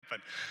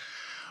happen.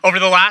 Over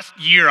the last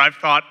year, I've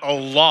thought a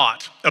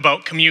lot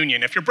about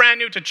communion. If you're brand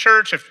new to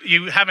church, if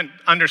you haven't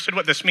understood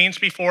what this means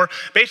before,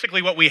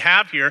 basically what we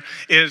have here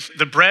is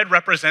the bread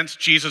represents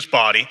Jesus'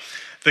 body.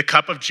 The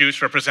cup of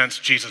juice represents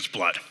Jesus'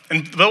 blood.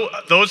 And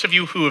those of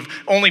you who have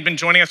only been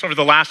joining us over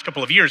the last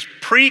couple of years,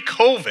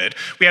 pre-COVID,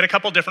 we had a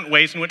couple different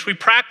ways in which we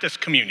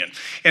practiced communion.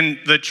 In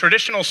the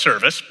traditional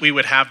service, we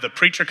would have the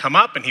preacher come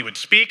up and he would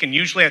speak, and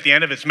usually at the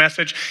end of his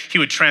message, he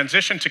would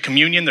transition to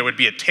communion. There would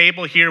be a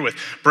table here with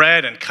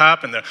bread and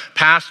cup, and the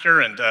pastor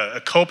and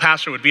a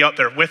co-pastor would be out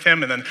there with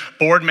him, and then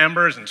board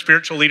members and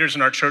spiritual leaders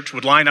in our church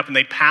would line up and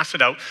they'd pass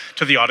it out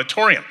to the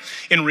auditorium.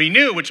 In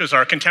Renew, which was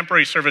our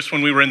contemporary service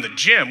when we were in the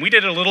gym, we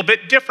did it a little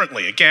bit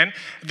differently. Again,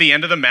 at the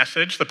end of the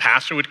message, the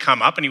pastor would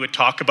come up and he would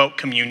talk about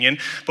communion,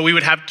 but we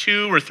would have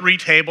 2 or 3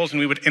 tables and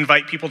we would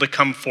invite people to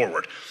come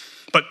forward.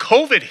 But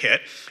COVID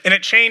hit and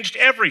it changed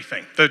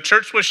everything. The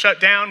church was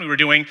shut down. We were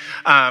doing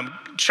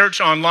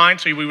church online,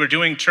 so we were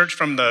doing church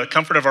from the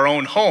comfort of our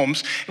own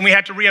homes, and we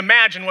had to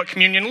reimagine what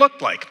communion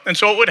looked like. And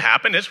so what would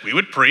happen is we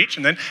would preach,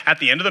 and then at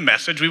the end of the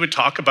message, we would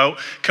talk about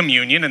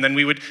communion, and then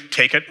we would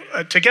take it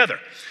together.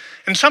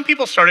 And some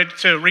people started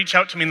to reach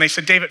out to me and they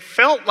said, Dave, it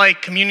felt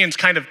like communion's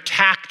kind of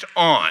tacked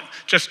on,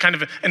 just kind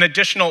of an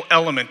additional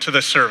element to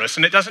the service.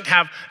 And it doesn't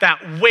have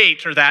that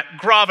weight or that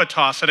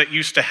gravitas that it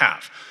used to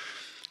have.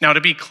 Now,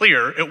 to be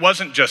clear, it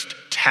wasn't just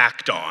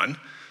tacked on,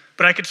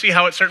 but I could see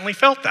how it certainly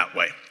felt that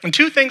way. And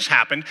 2 things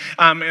happened,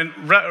 and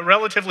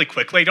relatively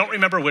quickly. I don't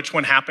remember which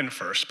one happened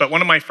first, but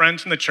one of my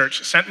friends in the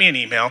church sent me an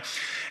email,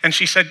 and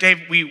she said,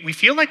 Dave, we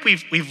feel like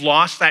we've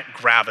lost that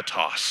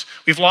gravitas.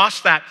 We've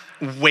lost that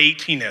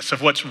weightiness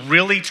of what's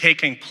really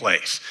taking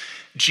place.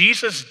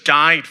 Jesus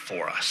died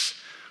for us.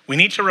 We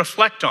need to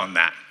reflect on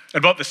that. At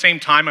about the same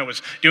time, I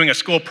was doing a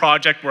school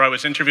project where I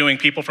was interviewing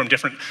people from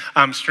different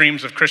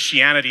streams of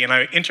Christianity, and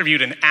I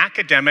interviewed an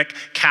academic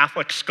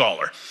Catholic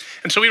scholar.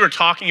 And so we were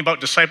talking about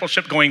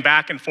discipleship, going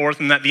back and forth,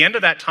 and at the end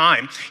of that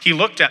time, he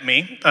looked at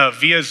me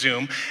via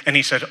Zoom, and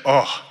he said,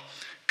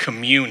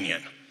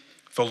 communion,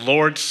 the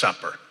Lord's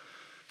Supper,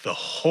 the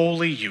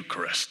Holy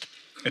Eucharist.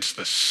 It's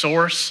the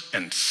source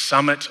and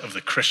summit of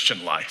the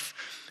Christian life.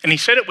 And he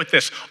said it with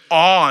this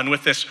awe and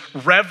with this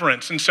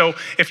reverence. And so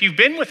if you've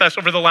been with us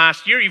over the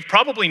last year, you've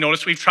probably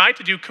noticed we've tried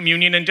to do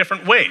communion in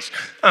different ways.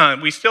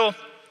 We still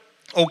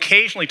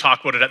occasionally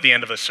talk about it at the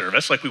end of a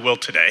service, like we will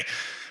today.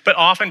 But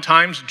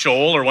oftentimes,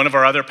 Joel or one of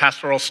our other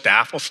pastoral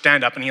staff will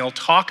stand up and he'll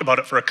talk about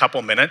it for a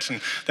couple minutes,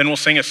 and then we'll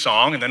sing a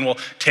song, and then we'll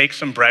take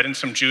some bread and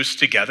some juice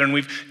together, and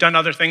we've done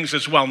other things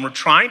as well. And we're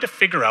trying to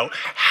figure out,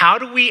 how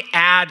do we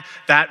add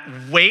that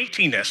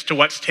weightiness to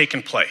what's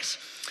taken place?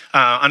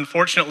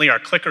 Unfortunately, our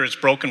clicker is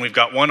broken. We've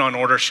got one on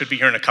order, should be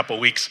here in a couple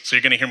weeks, so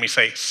you're going to hear me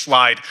say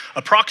slide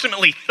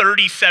approximately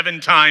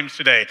 37 times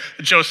today.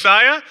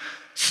 Josiah,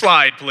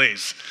 slide,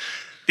 please.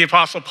 The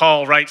Apostle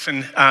Paul writes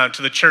to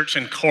the church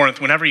in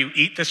Corinth, whenever you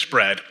eat this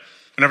bread,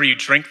 whenever you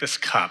drink this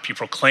cup, you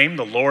proclaim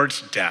the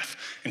Lord's death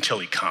until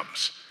he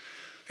comes.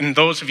 And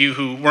those of you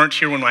who weren't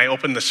here when I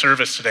opened the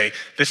service today,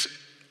 this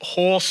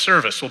whole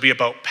service will be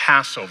about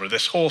Passover.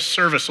 This whole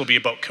service will be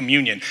about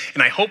communion.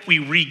 And I hope we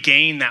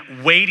regain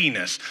that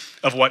weightiness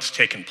of what's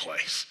taken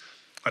place.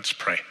 Let's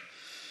pray.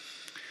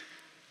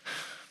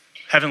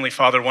 Heavenly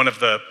Father, one of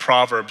the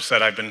proverbs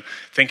that I've been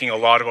thinking a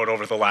lot about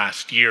over the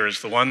last year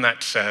is the one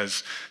that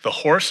says, the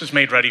horse is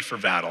made ready for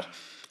battle,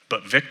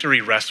 but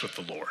victory rests with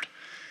the Lord.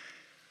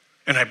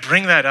 And I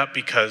bring that up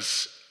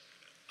because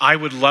I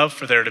would love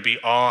for there to be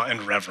awe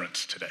and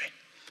reverence today.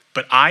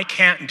 But I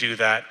can't do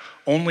that,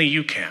 only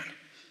you can.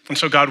 And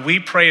so God, we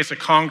pray as a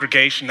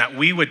congregation that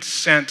we would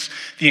sense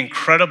the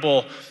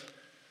incredible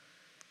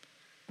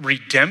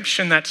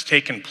redemption that's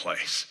taken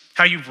place.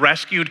 How you've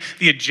rescued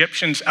the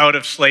Egyptians out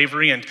of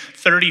slavery, and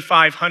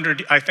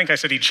 3,500, I think I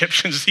said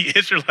Egyptians, the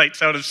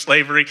Israelites out of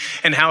slavery,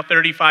 and how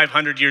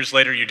 3,500 years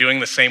later you're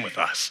doing the same with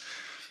us.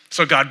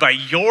 So God, by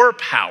your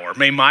power,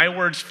 may my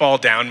words fall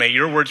down, may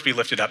your words be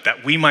lifted up,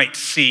 that we might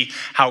see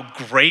how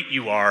great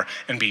you are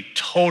and be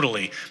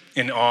totally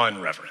in awe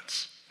and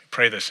reverence. We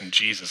pray this in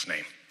Jesus'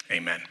 name,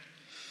 amen.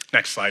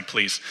 Next slide,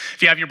 please.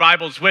 If you have your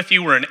Bibles with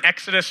you, we're in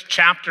Exodus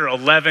chapter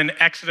 11.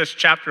 Exodus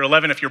chapter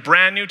 11. If you're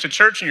brand new to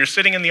church and you're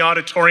sitting in the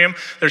auditorium,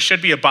 there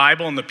should be a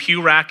Bible in the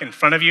pew rack in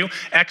front of you.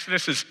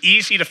 Exodus is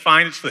easy to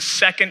find. It's the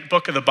second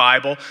book of the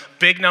Bible.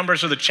 Big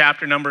numbers are the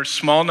chapter numbers,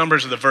 small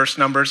numbers are the verse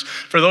numbers.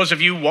 For those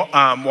of you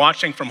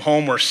watching from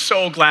home, we're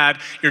so glad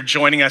you're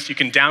joining us. You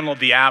can download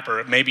the app,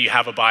 or maybe you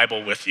have a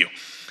Bible with you.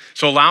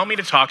 So allow me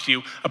to talk to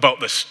you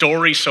about the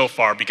story so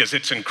far, because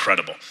it's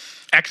incredible.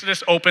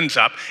 Exodus opens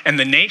up, and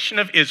the nation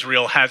of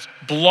Israel has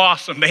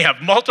blossomed. They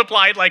have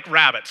multiplied like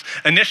rabbits.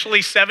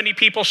 Initially, 70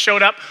 people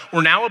showed up.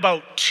 We're now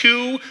about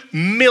 2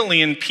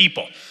 million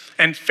people.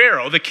 And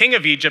Pharaoh, the king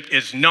of Egypt,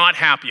 is not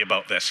happy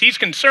about this. He's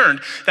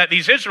concerned that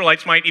these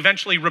Israelites might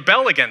eventually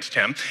rebel against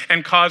him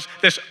and cause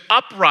this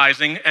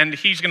uprising, and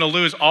he's going to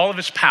lose all of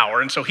his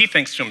power. And so he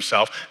thinks to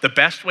himself, the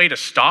best way to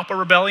stop a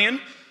rebellion,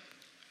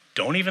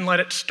 don't even let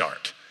it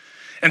start.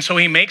 And so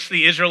he makes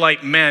the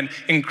Israelite men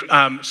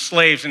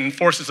slaves and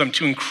forces them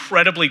to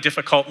incredibly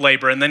difficult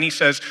labor. And then he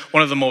says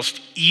one of the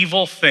most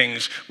evil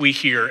things we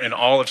hear in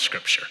all of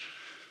Scripture.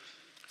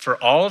 For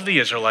all of the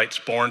Israelites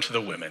born to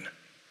the women,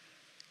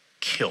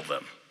 kill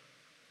them.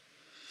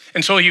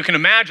 And so you can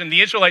imagine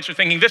the Israelites are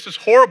thinking, this is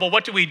horrible,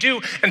 what do we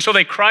do? And so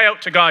they cry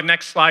out to God.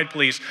 Next slide,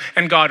 please.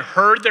 And God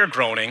heard their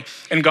groaning,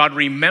 and God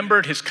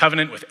remembered his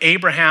covenant with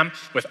Abraham,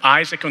 with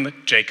Isaac, and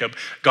with Jacob.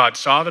 God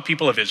saw the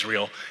people of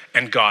Israel,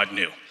 and God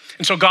knew.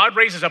 And so God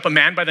raises up a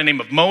man by the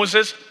name of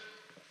Moses,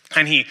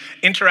 and he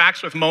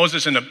interacts with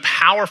Moses in a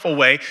powerful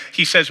way.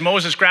 He says,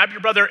 Moses, grab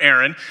your brother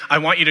Aaron. I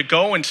want you to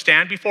go and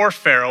stand before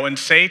Pharaoh and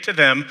say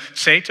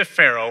to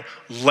Pharaoh,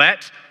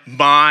 let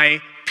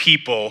my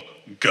people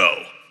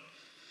go.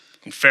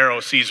 And Pharaoh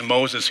sees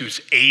Moses,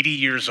 who's 80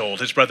 years old,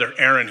 his brother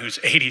Aaron, who's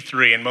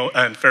 83,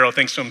 and Pharaoh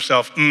thinks to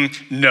himself,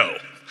 no.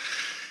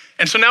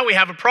 And so now we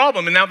have a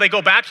problem, and now they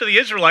go back to the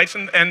Israelites,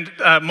 and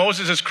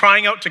Moses is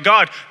crying out to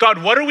God,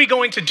 God, what are we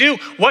going to do?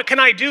 What can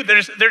I do?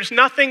 There's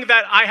nothing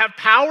that I have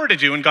power to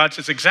do. And God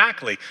says,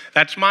 exactly,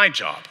 that's my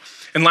job.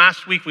 And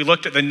last week we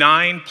looked at the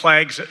 9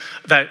 plagues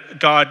that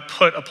God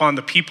put upon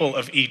the people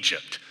of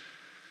Egypt.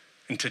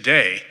 And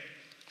today,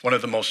 one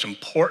of the most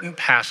important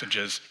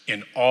passages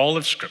in all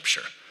of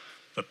Scripture,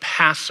 the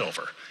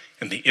Passover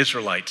and the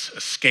Israelites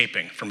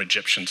escaping from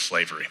Egyptian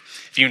slavery.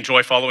 If you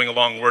enjoy following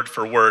along word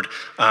for word,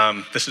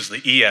 this is the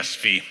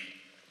ESV.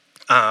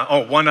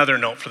 One other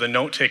note for the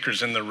note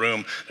takers in the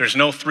room. There's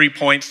no 3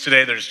 points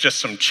today. There's just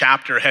some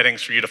chapter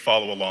headings for you to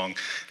follow along.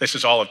 This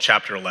is all of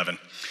chapter 11.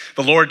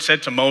 The Lord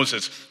said to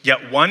Moses,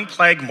 yet 1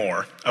 plague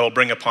more I will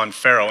bring upon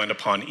Pharaoh and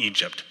upon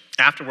Egypt.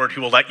 Afterward, he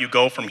will let you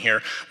go from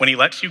here. When he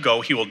lets you go,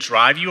 he will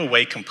drive you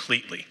away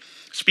completely.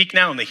 Speak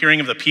now in the hearing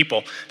of the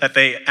people that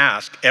they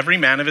ask every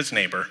man of his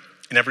neighbor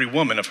and every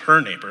woman of her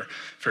neighbor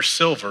for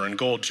silver and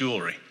gold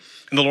jewelry.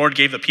 And the Lord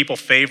gave the people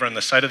favor in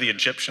the sight of the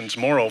Egyptians.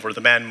 Moreover,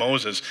 the man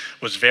Moses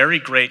was very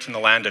great in the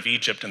land of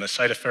Egypt in the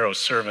sight of Pharaoh's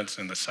servants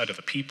and in the sight of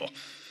the people.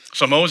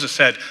 So Moses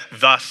said,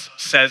 thus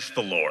says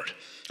the Lord,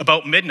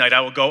 about midnight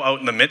I will go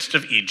out in the midst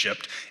of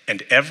Egypt,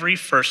 and every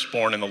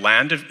firstborn in the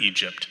land of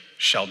Egypt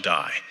shall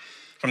die.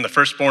 From the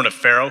firstborn of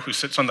Pharaoh who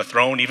sits on the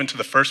throne, even to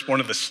the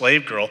firstborn of the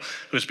slave girl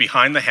who is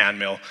behind the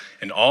handmill,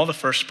 and all the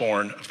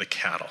firstborn of the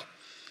cattle.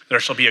 There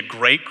shall be a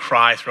great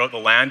cry throughout the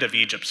land of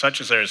Egypt,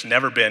 such as there has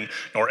never been,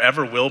 nor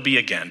ever will be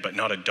again, but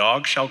not a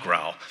dog shall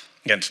growl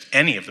against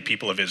any of the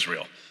people of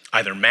Israel,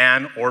 either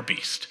man or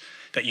beast,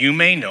 that you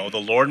may know the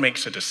Lord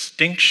makes a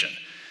distinction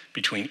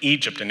between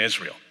Egypt and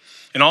Israel.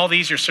 And all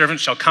these your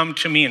servants shall come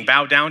to me and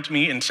bow down to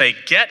me and say,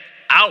 get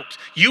out,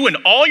 you and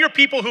all your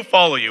people who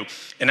follow you.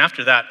 And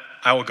after that,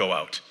 I will go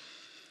out.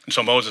 And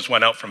so Moses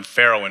went out from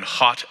Pharaoh in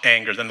hot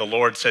anger. Then the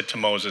Lord said to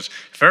Moses,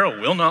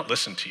 Pharaoh will not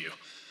listen to you,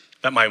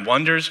 that my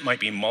wonders might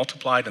be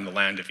multiplied in the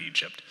land of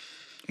Egypt.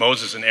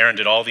 Moses and Aaron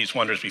did all these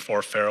wonders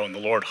before Pharaoh, and the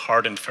Lord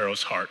hardened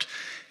Pharaoh's heart,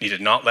 and he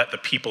did not let the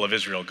people of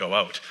Israel go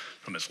out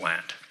from his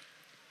land.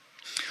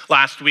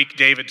 Last week,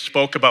 David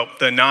spoke about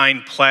the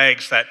 9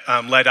 plagues that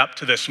led up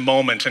to this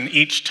moment. And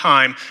each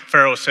time,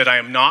 Pharaoh said, I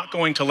am not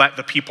going to let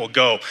the people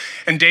go.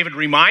 And David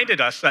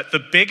reminded us that the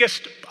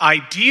biggest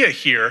idea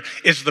here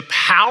is the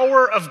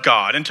power of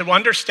God and to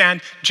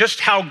understand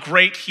just how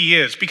great he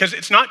is. Because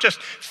it's not just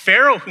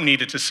Pharaoh who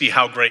needed to see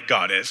how great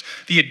God is.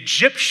 The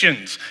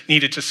Egyptians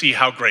needed to see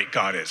how great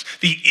God is.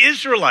 The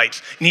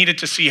Israelites needed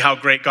to see how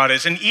great God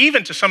is. And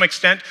even to some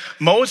extent,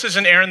 Moses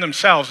and Aaron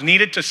themselves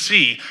needed to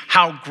see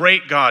how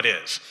great God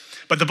is.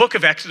 But the book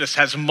of Exodus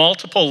has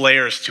multiple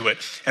layers to it,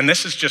 and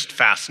this is just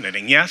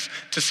fascinating, yes,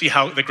 to see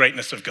how the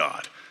greatness of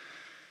God.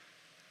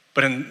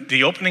 But in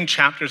the opening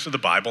chapters of the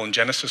Bible, in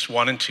Genesis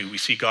 1 and 2, we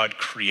see God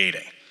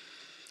creating.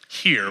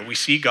 Here, we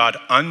see God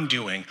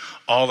undoing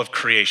all of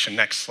creation.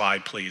 Next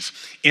slide, please.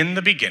 In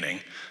the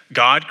beginning,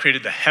 God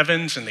created the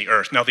heavens and the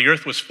earth. Now, the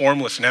earth was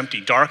formless and empty.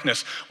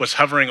 Darkness was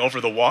hovering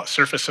over the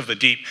surface of the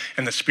deep,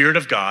 and the Spirit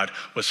of God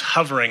was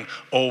hovering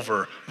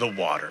over the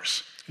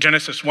waters.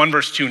 Genesis 1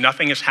 verse 2,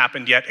 nothing has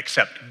happened yet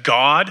except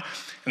God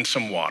and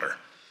some water.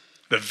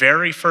 The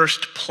very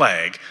first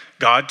plague,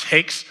 God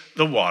takes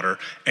the water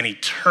and he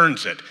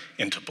turns it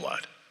into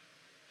blood.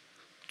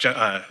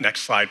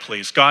 Next slide,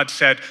 please. God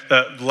said,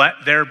 let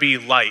there be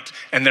light,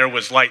 and there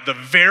was light. The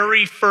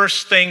very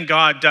first thing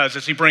God does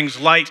is he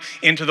brings light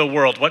into the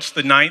world. What's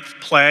the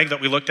 9th plague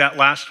that we looked at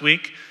last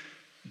week?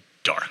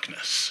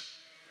 Darkness.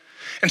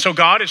 And so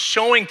God is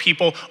showing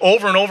people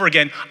over and over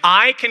again,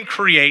 I can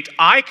create,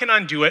 I can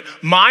undo it,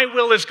 my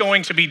will is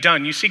going to be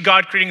done. You see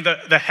God creating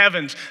the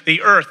heavens,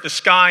 the earth, the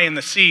sky, and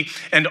the sea,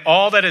 and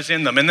all that is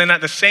in them. And then at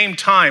the same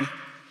time,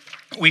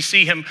 we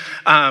see him,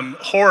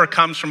 horror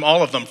comes from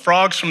all of them.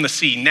 Frogs from the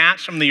sea,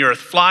 gnats from the earth,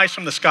 flies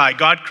from the sky.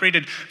 God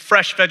created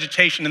fresh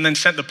vegetation and then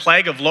sent the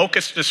plague of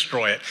locusts to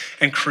destroy it.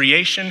 And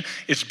creation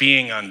is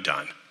being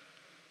undone.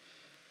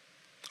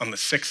 On the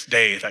 6th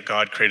day that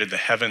God created the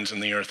heavens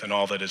and the earth and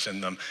all that is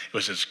in them, it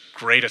was his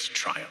greatest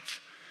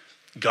triumph.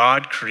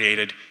 God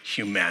created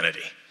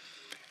humanity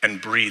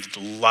and breathed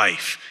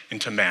life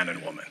into man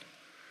and woman.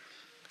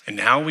 And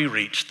now we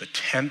reach the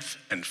 10th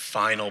and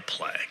final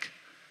plague,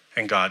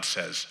 And God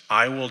says,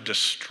 I will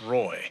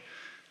destroy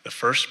the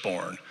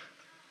firstborn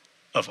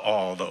of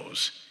all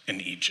those in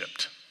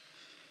Egypt.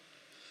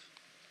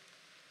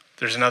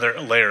 There's another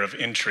layer of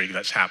intrigue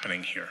that's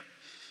happening here.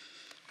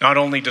 Not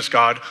only does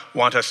God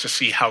want us to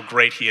see how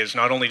great he is,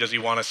 not only does he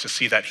want us to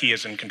see that he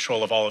is in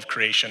control of all of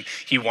creation,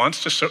 he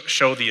wants to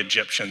show the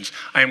Egyptians,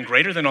 I am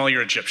greater than all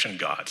your Egyptian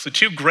gods. The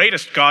two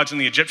greatest gods in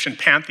the Egyptian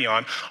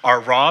pantheon are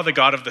Ra, the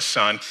god of the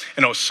sun,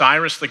 and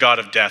Osiris, the god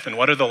of death. And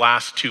what are the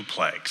last two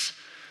plagues?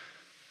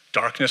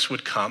 Darkness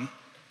would come.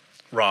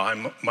 Ra,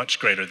 I'm much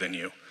greater than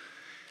you.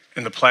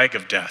 And the plague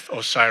of death.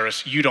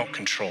 Osiris, you don't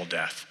control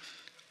death.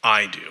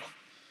 I do.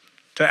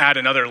 To add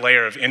another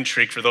layer of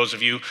intrigue for those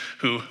of you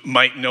who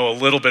might know a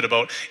little bit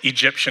about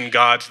Egyptian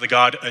gods, the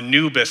god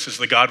Anubis is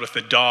the god with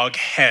the dog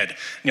head. And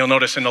you'll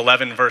notice in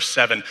 11 verse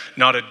 7,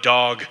 not a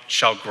dog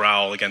shall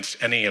growl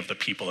against any of the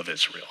people of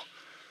Israel.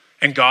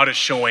 And God is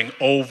showing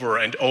over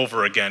and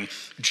over again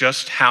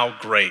just how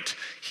great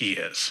he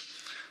is.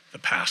 The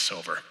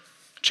Passover.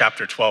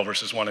 Chapter 12,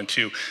 verses 1 and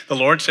 2. The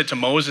Lord said to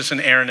Moses and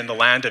Aaron in the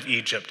land of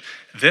Egypt,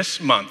 this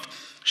month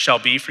shall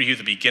be for you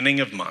the beginning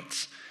of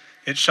months.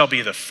 It shall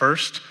be the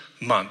first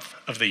month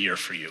of the year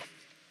for you.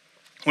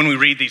 When we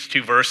read these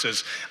two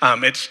verses,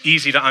 it's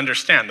easy to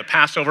understand. The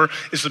Passover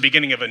is the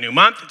beginning of a new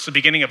month. It's the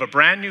beginning of a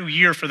brand new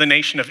year for the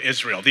nation of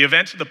Israel. The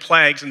events of the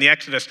plagues and the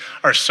Exodus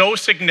are so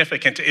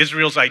significant to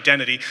Israel's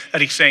identity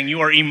that he's saying, you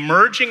are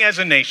emerging as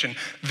a nation.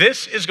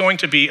 This is going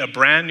to be a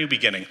brand new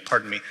beginning.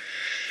 Pardon me.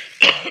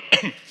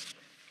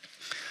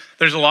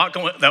 There's a lot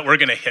that we're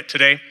going to hit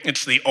today.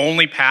 It's the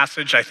only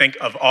passage, I think,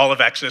 of all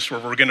of Exodus where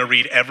we're going to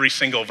read every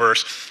single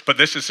verse. But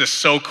this is just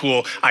so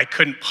cool, I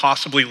couldn't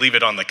possibly leave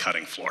it on the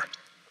cutting floor.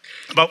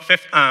 About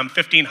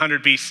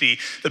 1500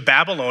 BC, the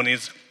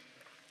Babylonians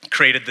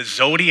created the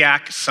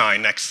zodiac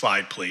sign. Next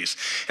slide, please.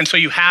 And so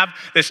you have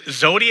this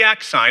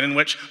zodiac sign in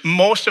which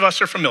most of us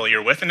are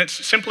familiar with, and it's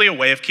simply a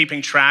way of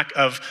keeping track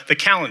of the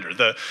calendar.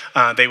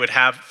 They would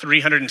have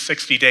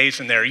 360 days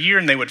in their year,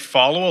 and they would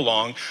follow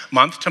along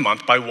month to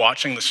month by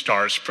watching the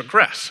stars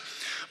progress.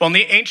 Well, in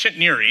the ancient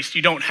Near East,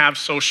 you don't have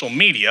social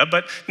media,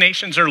 but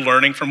nations are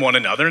learning from one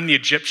another, and the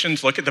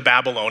Egyptians look at the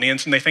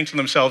Babylonians and they think to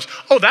themselves,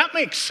 oh, that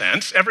makes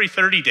sense. Every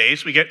 30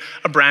 days we get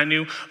a brand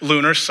new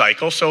lunar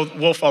cycle, so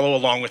we'll follow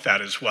along with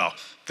that as well.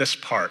 This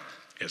part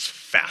is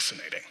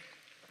fascinating.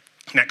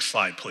 Next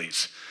slide,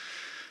 please.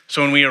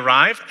 So when we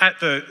arrive at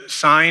the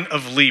sign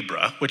of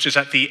Libra, which is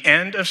at the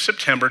end of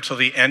September till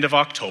the end of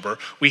October,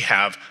 we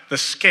have the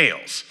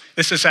scales.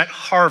 This is at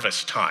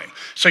harvest time.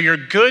 So your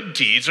good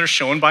deeds are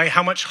shown by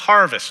how much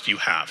harvest you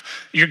have.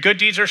 Your good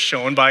deeds are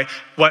shown by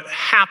what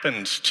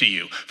happens to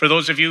you. For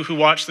those of you who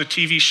watch the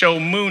TV show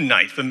Moon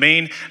Knight, the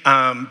main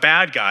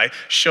bad guy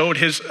showed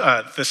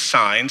the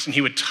signs, and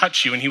he would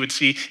touch you and he would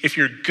see if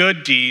your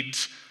good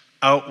deeds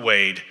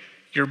outweighed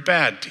your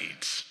bad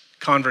deeds.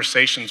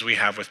 Conversations we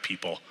have with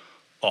people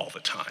all the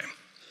time.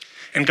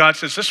 And God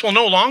says, this will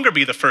no longer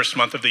be the first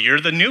month of the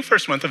year. The new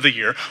first month of the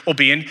year will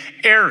be in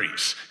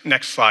Aries.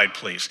 Next slide,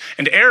 please.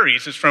 And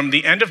Aries is from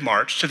the end of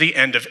March to the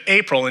end of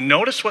April. And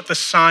notice what the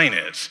sign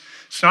is.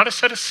 It's not a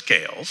set of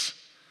scales.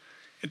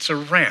 It's a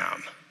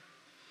ram,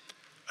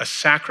 a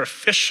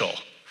sacrificial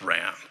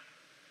ram.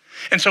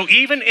 And so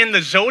even in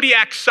the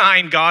zodiac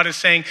sign, God is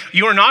saying,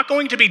 you are not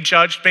going to be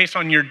judged based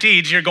on your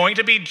deeds. You're going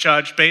to be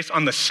judged based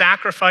on the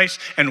sacrifice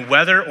and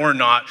whether or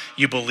not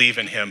you believe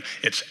in him.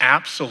 It's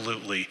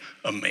absolutely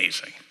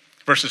amazing.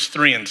 Verses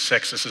 3 and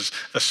 6, this is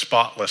the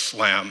spotless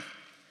lamb.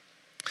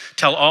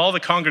 Tell all the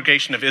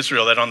congregation of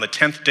Israel that on the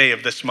 10th day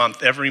of this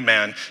month, every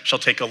man shall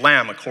take a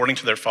lamb according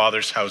to their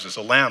father's houses,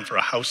 a lamb for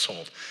a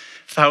household.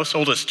 If the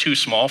household is too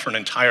small for an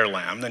entire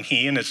lamb, then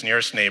he and his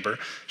nearest neighbor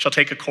shall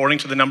take according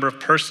to the number of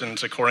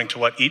persons, according to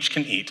what each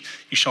can eat.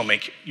 You shall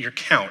make your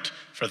count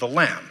for the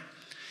lamb.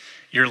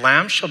 Your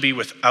lamb shall be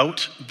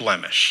without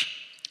blemish,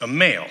 a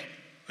male,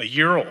 a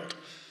year old.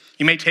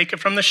 You may take it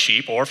from the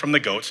sheep or from the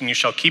goats, and you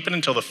shall keep it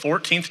until the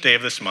 14th day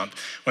of this month,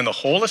 when the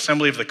whole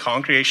assembly of the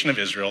congregation of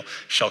Israel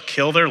shall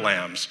kill their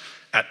lambs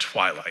at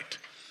twilight.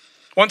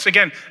 Once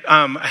again,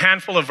 a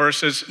handful of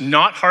verses,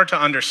 not hard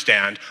to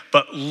understand,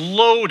 but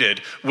loaded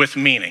with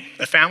meaning.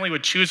 A family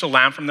would choose a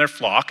lamb from their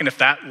flock, and if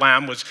that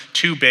lamb was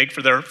too big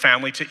for their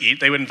family to eat,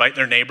 they would invite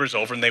their neighbors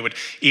over and they would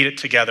eat it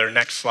together.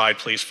 Next slide,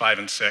 please, 5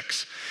 and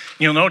 6.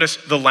 You'll notice,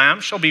 the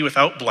lamb shall be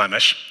without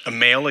blemish, a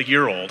male, a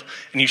year old,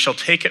 and you shall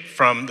take it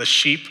from the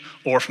sheep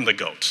or from the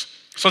goats.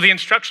 So the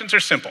instructions are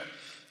simple.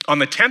 On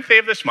the 10th day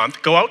of this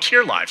month, go out to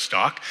your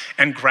livestock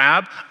and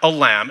grab a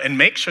lamb and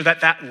make sure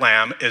that that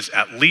lamb is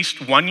at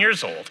least 1 year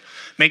old.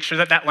 Make sure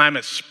that that lamb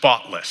is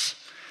spotless.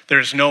 There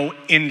is no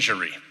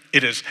injury.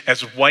 It is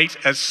as white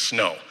as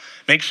snow.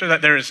 Make sure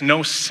that there is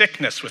no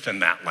sickness within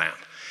that lamb.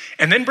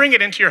 And then bring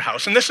it into your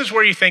house. And this is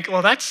where you think,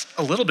 well, that's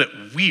a little bit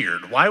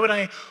weird. Why would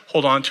I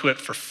hold on to it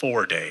for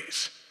 4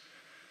 days?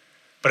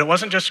 But it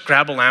wasn't just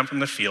grab a lamb from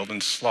the field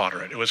and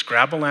slaughter it. It was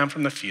grab a lamb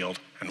from the field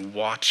and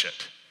watch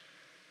it.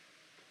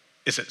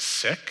 Is it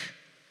sick?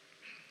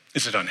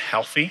 Is it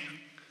unhealthy?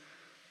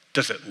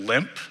 Does it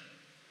limp?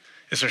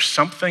 Is there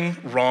something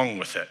wrong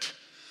with it?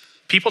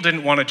 People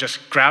didn't want to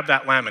just grab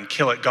that lamb and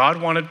kill it.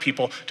 God wanted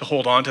people to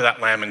hold on to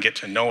that lamb and get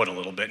to know it a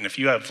little bit. And if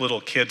you have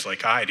little kids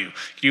like I do,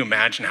 can you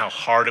imagine how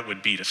hard it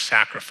would be to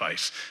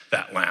sacrifice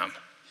that lamb?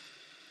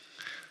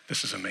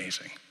 This is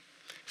amazing.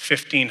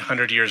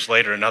 1,500 years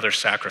later, another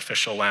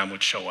sacrificial lamb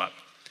would show up.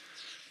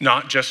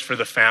 Not just for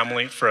a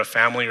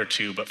family or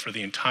two, but for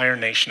the entire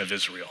nation of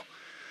Israel.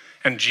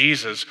 And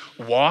Jesus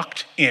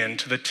walked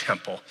into the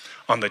temple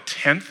on the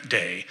 10th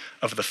day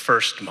of the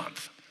first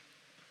month.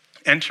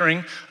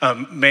 Entering a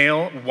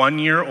male 1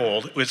 year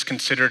old was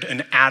considered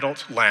an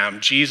adult lamb.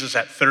 Jesus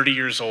at 30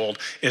 years old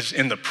is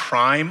in the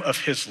prime of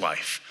his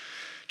life.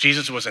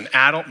 Jesus was an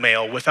adult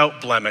male without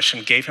blemish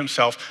and gave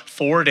himself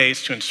 4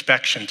 days to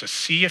inspection to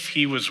see if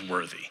he was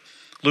worthy.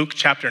 Luke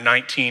chapter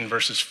 19,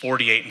 verses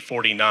 48 and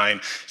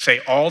 49 say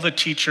all the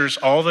teachers,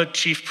 all the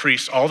chief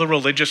priests, all the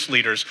religious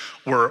leaders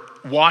were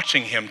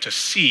watching him to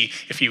see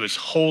if he was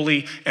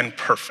holy and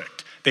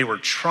perfect. They were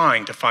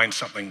trying to find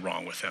something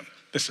wrong with him.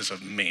 This is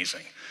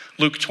amazing.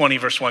 Luke 20,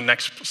 verse 1,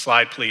 next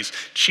slide, please.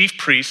 Chief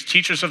priests,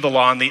 teachers of the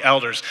law, and the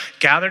elders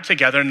gathered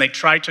together and they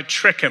tried to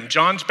trick him.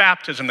 John's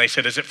baptism, they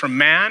said, is it from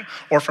man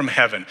or from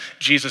heaven?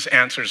 Jesus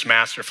answers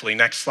masterfully.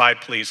 Next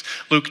slide, please.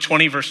 Luke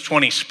 20, verse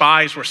 20,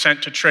 spies were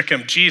sent to trick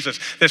him. Jesus,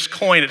 this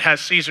coin, it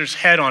has Caesar's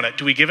head on it.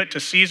 Do we give it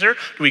to Caesar?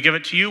 Do we give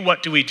it to you?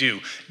 What do we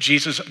do?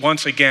 Jesus,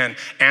 once again,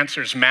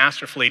 answers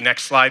masterfully.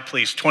 Next slide,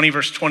 please. 20,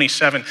 verse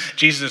 27,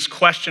 Jesus is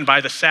questioned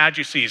by the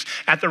Sadducees.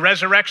 At the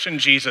resurrection,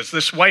 Jesus,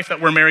 this wife that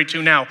we're married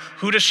to now,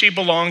 who does she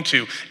belong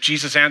to?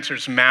 Jesus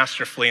answers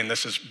masterfully, and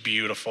this is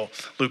beautiful.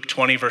 Luke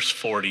 20, verse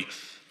 40.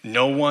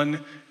 No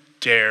one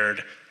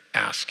dared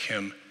ask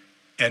him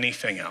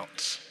anything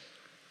else.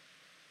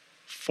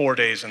 4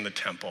 days in the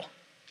temple,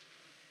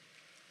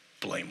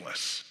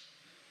 blameless.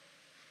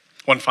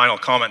 One final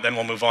comment, then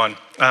we'll move on.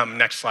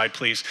 Next slide,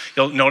 please.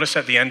 You'll notice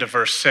at the end of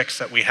verse 6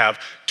 that we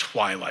have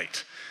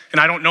twilight. And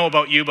I don't know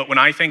about you, but when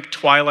I think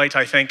twilight,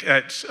 I think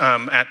at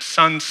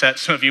sunset.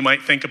 Some of you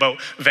might think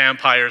about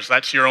vampires.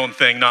 That's your own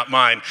thing, not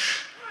mine.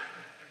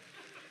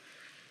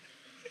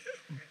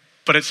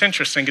 But it's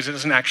interesting because it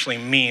doesn't actually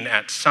mean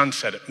at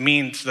sunset. It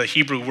means, the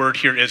Hebrew word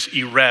here is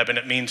ereb, and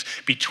it means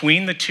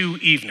between the two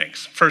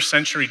evenings. First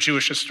century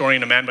Jewish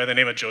historian, a man by the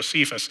name of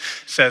Josephus,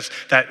 says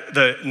that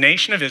the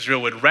nation of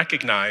Israel would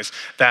recognize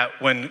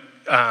that when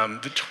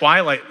the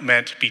twilight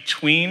meant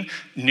between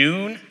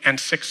noon and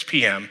 6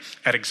 p.m.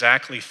 at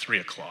exactly 3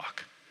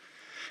 o'clock.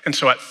 And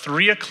so at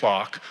 3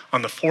 o'clock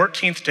on the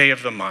 14th day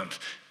of the month,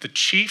 the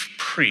chief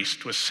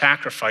priest was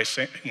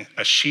sacrificing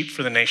a sheep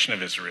for the nation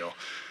of Israel.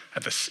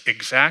 At the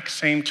exact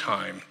same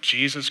time,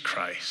 Jesus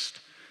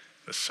Christ,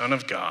 the Son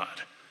of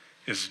God,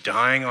 is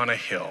dying on a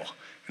hill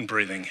and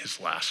breathing his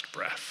last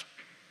breath.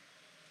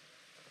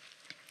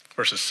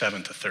 Verses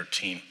 7 to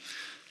 13.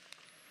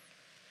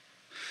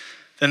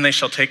 Then they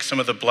shall take some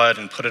of the blood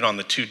and put it on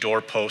the 2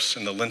 doorposts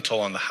and the lintel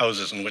on the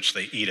houses in which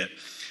they eat it.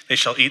 They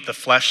shall eat the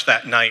flesh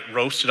that night,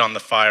 roasted on the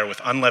fire with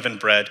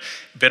unleavened bread,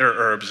 bitter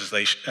herbs, as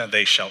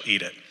they shall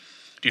eat it.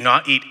 Do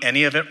not eat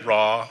any of it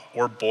raw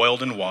or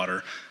boiled in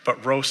water,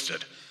 but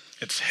roasted,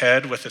 its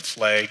head with its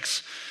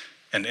legs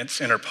and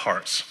its inner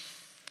parts.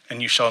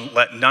 And you shall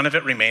let none of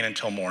it remain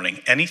until morning.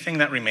 Anything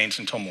that remains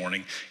until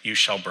morning, you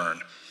shall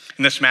burn.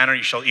 In this manner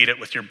you shall eat it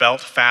with your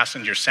belt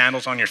fastened, your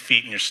sandals on your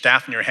feet, and your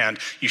staff in your hand.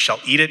 You shall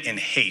eat it in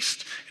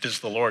haste. It is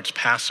the Lord's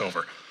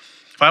Passover.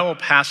 If I will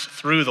pass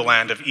through the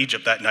land of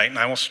Egypt that night, and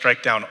I will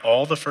strike down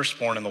all the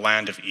firstborn in the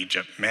land of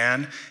Egypt,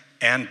 man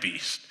and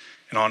beast,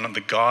 and on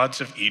the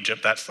gods of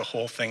Egypt, that's the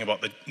whole thing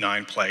about the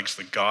 9 plagues,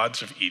 the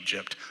gods of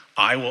Egypt,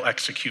 I will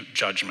execute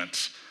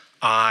judgments.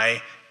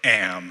 I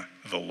am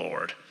the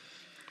Lord.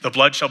 The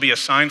blood shall be a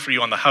sign for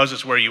you on the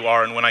houses where you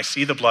are, and when I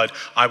see the blood,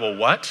 I will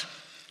what?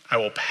 I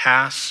will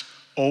pass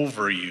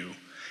over you,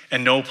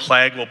 and no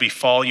plague will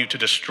befall you to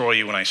destroy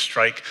you when I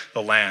strike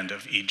the land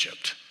of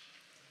Egypt.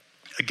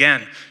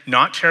 Again,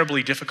 not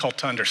terribly difficult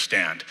to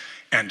understand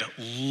and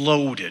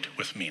loaded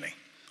with meaning.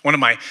 One of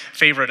my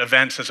favorite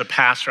events as a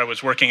pastor, I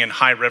was working in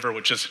High River,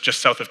 which is just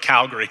south of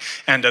Calgary,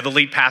 and the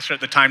lead pastor at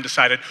the time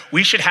decided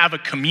we should have a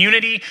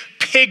community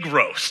pig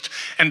roast.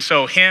 And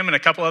so him and a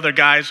couple other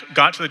guys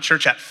got to the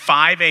church at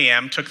 5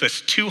 a.m., took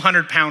this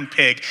 200-pound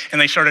pig,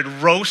 and they started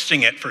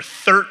roasting it for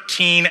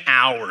 13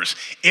 hours.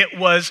 It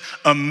was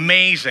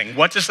amazing.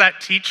 What does that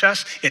teach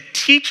us? It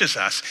teaches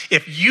us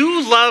if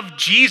you love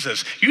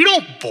Jesus, you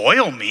don't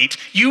boil meat,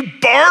 you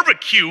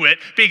barbecue it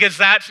because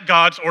that's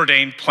God's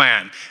ordained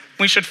plan.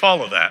 We should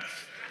follow that.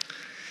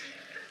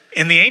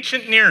 In the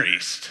ancient Near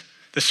East,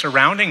 the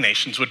surrounding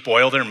nations would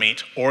boil their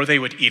meat or they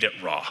would eat it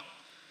raw.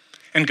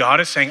 And God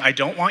is saying, I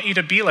don't want you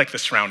to be like the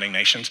surrounding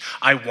nations.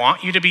 I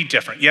want you to be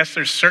different. Yes,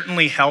 there's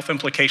certainly health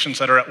implications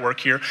that are at work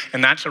here,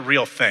 and that's a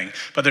real thing.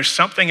 But there's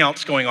something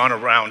else going on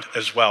around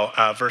as well.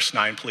 Verse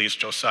 9, please,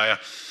 Josiah.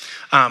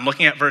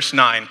 Looking at verse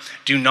 9,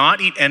 do not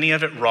eat any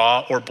of it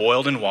raw or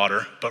boiled in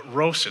water, but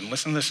roasted.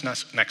 Listen to this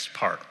next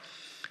part.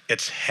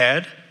 Its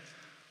head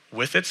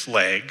with its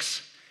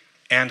legs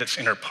and its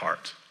inner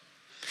part.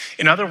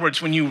 In other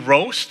words, when you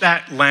roast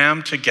that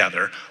lamb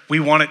together, we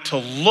want it to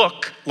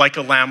look like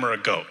a lamb or a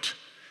goat.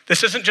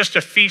 This isn't just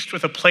a feast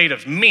with a plate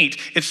of meat.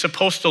 It's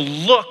supposed to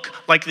look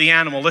like the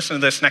animal. Listen to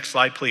this, next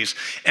slide, please.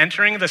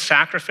 Entering the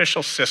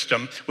sacrificial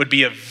system would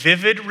be a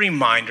vivid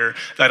reminder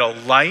that a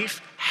life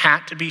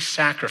had to be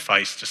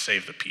sacrificed to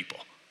save the people.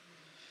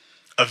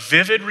 A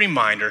vivid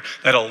reminder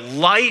that a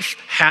life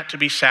had to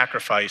be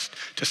sacrificed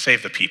to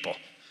save the people.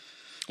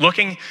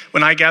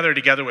 When I gather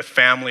together with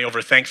family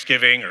over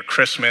Thanksgiving or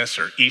Christmas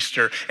or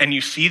Easter, and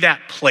you see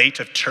that plate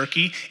of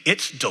turkey,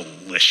 it's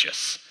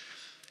delicious.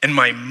 And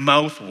my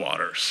mouth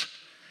waters.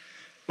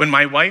 When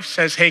my wife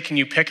says, hey, can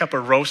you pick up a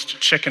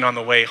roast chicken on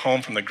the way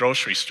home from the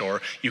grocery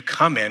store? You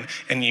come in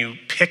and you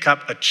pick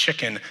up a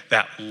chicken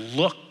that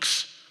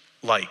looks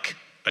like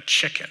a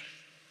chicken.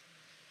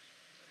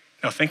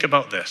 Now think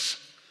about this.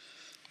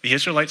 The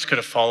Israelites could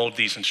have followed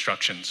these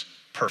instructions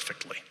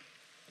perfectly.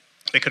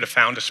 They could have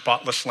found a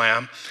spotless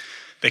lamb.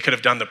 They could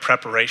have done the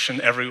preparation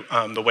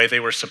the way they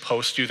were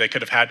supposed to. They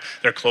could have had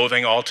their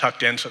clothing all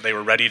tucked in so they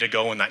were ready to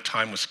go when that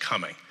time was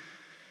coming.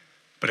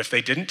 But if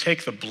they didn't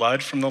take the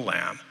blood from the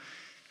lamb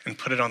and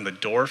put it on the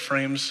door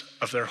frames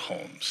of their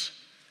homes,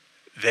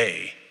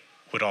 they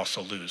would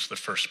also lose the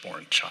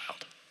firstborn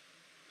child.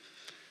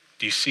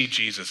 Do you see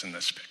Jesus in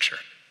this picture?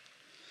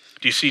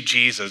 Do you see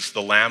Jesus, the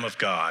Lamb of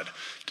God,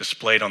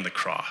 displayed on the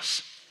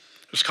cross?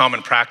 It was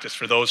common practice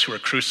for those who were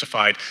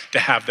crucified to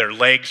have their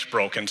legs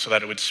broken so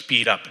that it would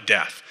speed up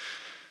death.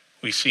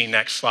 We see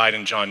next slide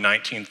in John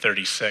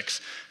 19:36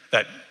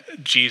 that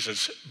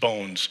Jesus'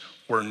 bones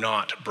were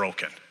not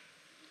broken.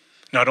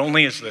 Not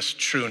only is this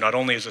true, not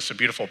only is this a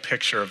beautiful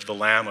picture of the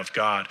Lamb of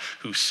God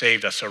who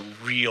saved us, a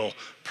real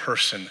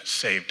person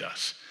saved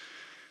us,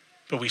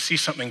 but we see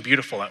something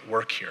beautiful at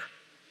work here.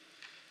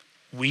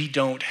 We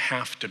don't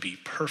have to be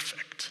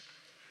perfect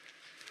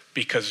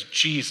because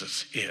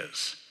Jesus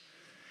is.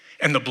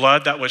 And the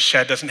blood that was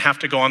shed doesn't have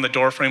to go on the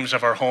doorframes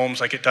of our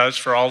homes like it does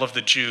for all of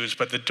the Jews,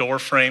 but the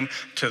doorframe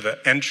to the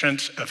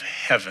entrance of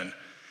heaven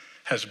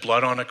has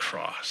blood on a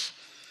cross,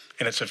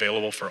 and it's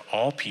available for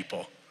all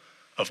people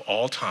of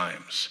all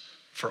times,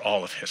 for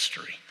all of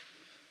history.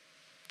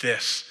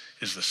 This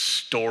is the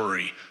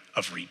story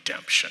of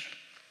redemption.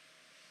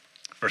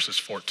 Verses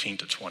 14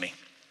 to 20.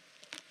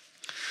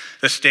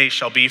 This day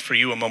shall be for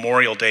you a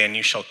memorial day, and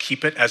you shall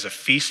keep it as a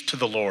feast to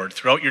the Lord.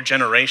 Throughout your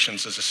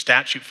generations, as a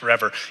statute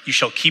forever, you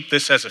shall keep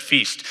this as a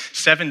feast.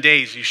 7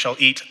 days you shall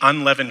eat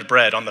unleavened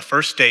bread. On the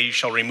first day you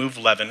shall remove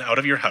leaven out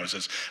of your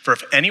houses. For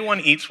if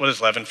anyone eats what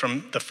is leavened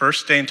from the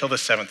first day until the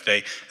seventh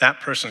day, that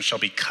person shall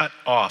be cut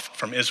off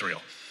from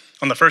Israel.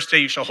 On the first day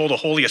you shall hold a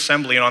holy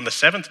assembly, and on the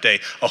seventh day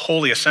a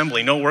holy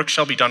assembly. No work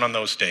shall be done on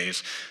those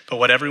days, but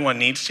what everyone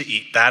needs to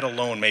eat, that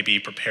alone may be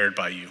prepared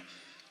by you.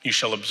 You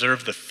shall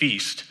observe the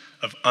feast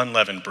of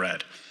unleavened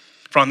bread.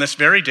 For on this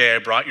very day I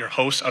brought your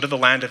hosts out of the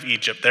land of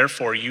Egypt.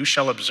 Therefore you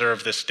shall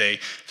observe this day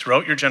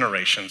throughout your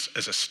generations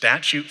as a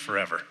statute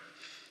forever.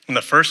 In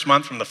the first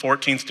month, from the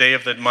 14th day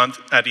of the month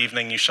at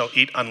evening, you shall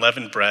eat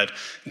unleavened bread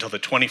until the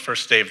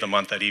 21st day of the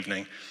month at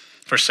evening.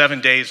 For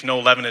 7 days, no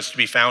leaven is to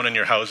be found in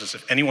your houses.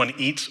 If anyone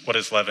eats what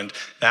is leavened,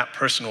 that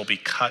person will be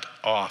cut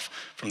off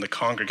from the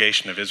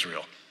congregation of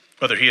Israel.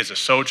 Whether he is a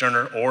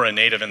sojourner or a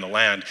native in the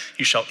land,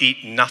 you shall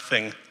eat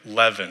nothing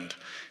leavened.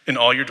 In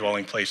all your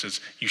dwelling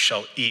places, you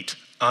shall eat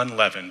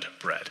unleavened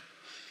bread.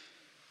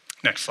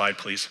 Next slide,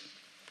 please.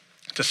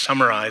 To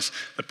summarize,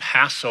 the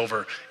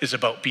Passover is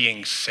about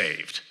being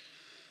saved.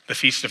 The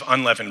Feast of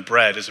Unleavened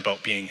Bread is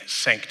about being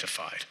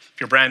sanctified.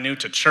 If you're brand new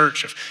to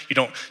church, if you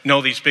don't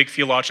know these big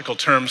theological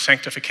terms,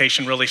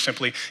 sanctification really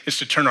simply is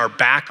to turn our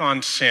back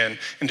on sin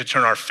and to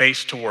turn our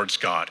face towards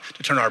God.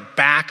 To turn our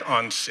back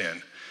on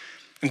sin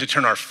and to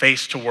turn our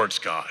face towards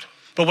God.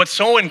 But what's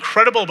so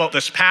incredible about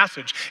this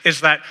passage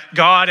is that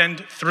God and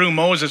through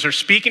Moses are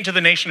speaking to the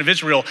nation of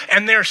Israel,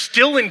 and they're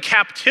still in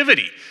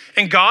captivity.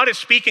 And God is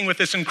speaking with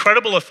this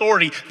incredible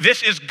authority.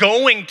 This is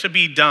going to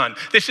be done.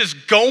 This is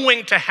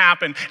going to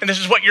happen. And this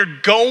is what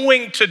you're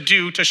going to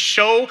do to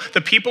show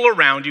the people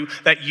around you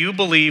that you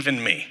believe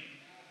in me.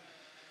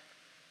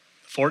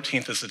 The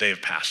 14th is the day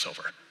of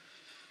Passover.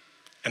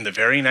 And the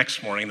very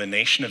next morning, the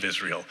nation of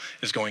Israel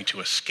is going to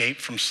escape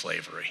from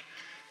slavery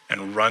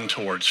and run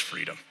towards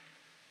freedom.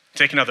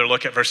 Take another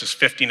look at verses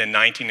 15 and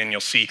 19, and you'll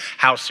see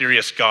how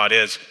serious God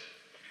is.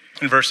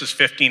 In verses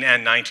 15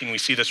 and 19, we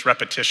see this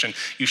repetition.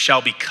 You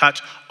shall be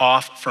cut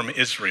off from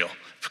Israel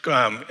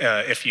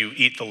if you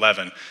eat the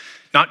leaven.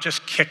 Not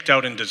just kicked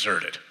out and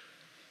deserted.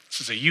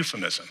 This is a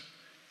euphemism.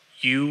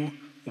 You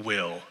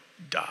will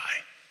die.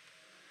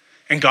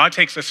 And God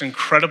takes this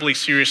incredibly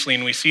seriously,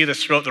 and we see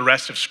this throughout the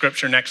rest of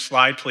Scripture. Next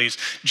slide, please.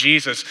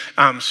 Jesus,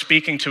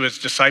 speaking to his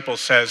disciples,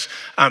 says,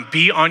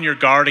 be on your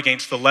guard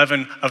against the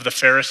leaven of the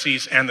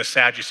Pharisees and the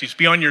Sadducees.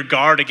 Be on your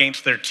guard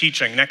against their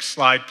teaching. Next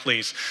slide,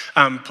 please.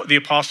 The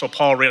Apostle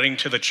Paul writing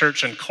to the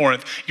church in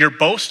Corinth, your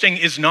boasting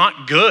is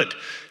not good.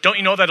 Don't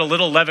you know that a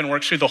little leaven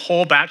works through the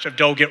whole batch of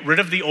dough? Get rid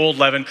of the old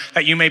leaven,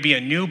 that you may be a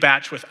new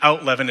batch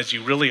without leaven as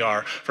you really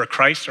are, for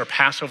Christ, our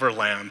Passover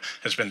lamb,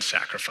 has been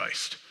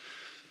sacrificed.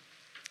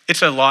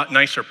 It's a lot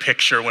nicer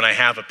picture when I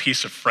have a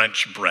piece of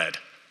French bread.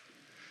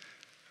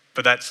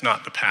 But that's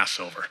not the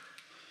Passover.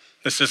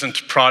 This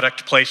isn't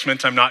product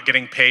placement. I'm not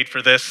getting paid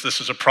for this. This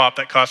is a prop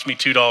that cost me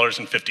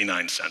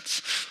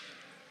 $2.59.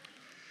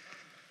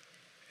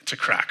 It's a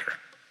cracker.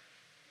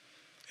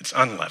 It's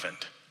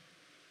unleavened.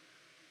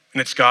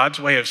 And it's God's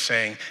way of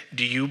saying,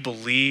 do you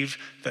believe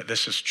that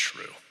this is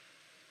true?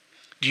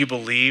 Do you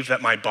believe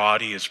that my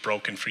body is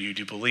broken for you?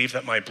 Do you believe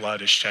that my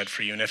blood is shed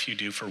for you? And if you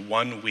do, for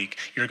 1 week,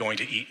 you're going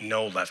to eat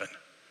no leaven.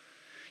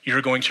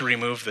 You're going to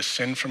remove the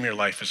sin from your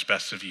life as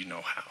best as you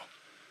know how.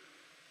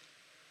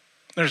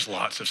 There's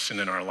lots of sin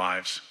in our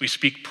lives. We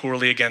speak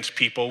poorly against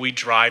people. We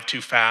drive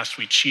too fast.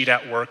 We cheat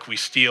at work. We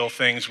steal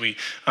things. We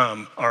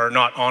are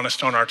not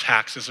honest on our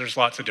taxes. There's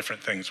lots of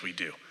different things we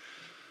do.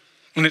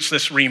 And it's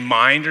this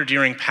reminder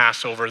during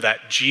Passover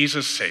that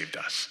Jesus saved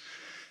us.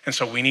 And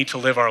so we need to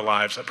live our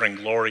lives that bring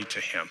glory to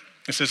him.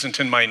 This isn't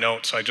in my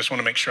notes, so I just want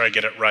to make sure I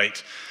get it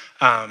right.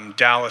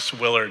 Dallas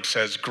Willard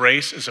says,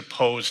 grace is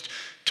opposed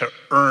to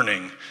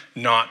earning,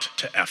 not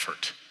to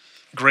effort.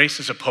 Grace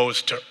is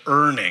opposed to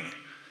earning,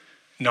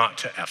 not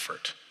to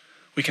effort.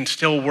 We can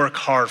still work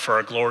hard for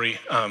our glory,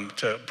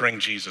 to bring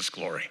Jesus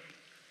glory.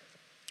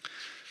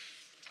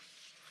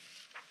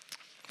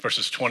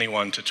 Verses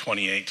 21 to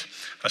 28,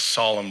 a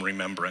solemn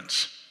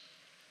remembrance.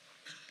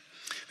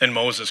 Then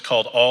Moses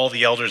called all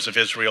the elders of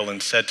Israel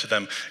and said to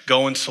them,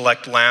 go and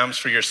select lambs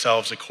for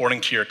yourselves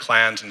according to your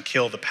clans and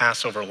kill the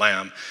Passover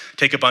lamb.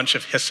 Take a bunch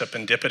of hyssop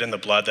and dip it in the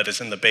blood that is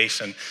in the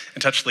basin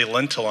and touch the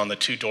lintel on the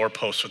 2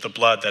 doorposts with the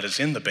blood that is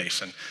in the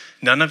basin.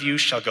 None of you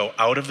shall go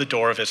out of the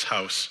door of his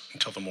house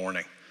until the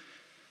morning.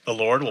 The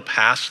Lord will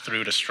pass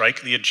through to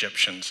strike the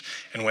Egyptians,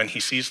 and when he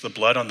sees the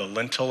blood on the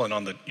lintel and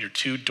on your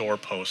 2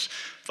 doorposts,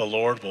 the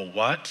Lord will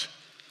what?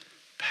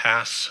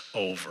 Pass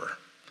over,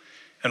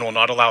 and will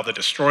not allow the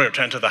destroyer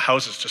to enter the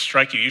houses to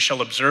strike you. You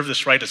shall observe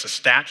this rite as a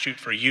statute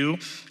for you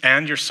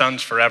and your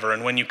sons forever.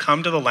 And when you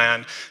come to the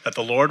land that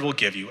the Lord will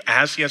give you,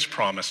 as he has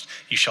promised,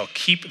 you shall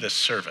keep this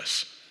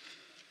service.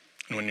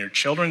 And when your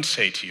children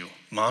say to you,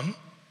 Mom,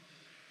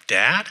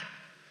 Dad,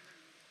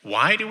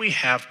 why do we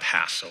have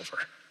Passover?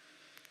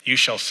 You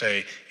shall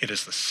say, it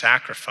is the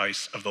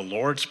sacrifice of the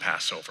Lord's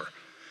Passover.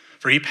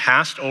 For he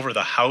passed over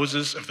the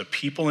houses of the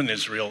people in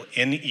Israel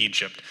in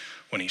Egypt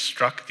when he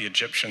struck the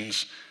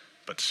Egyptians,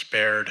 but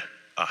spared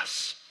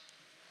us.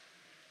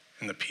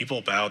 And the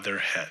people bowed their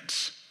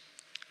heads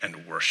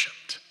and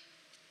worshiped.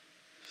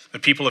 The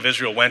people of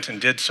Israel went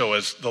and did so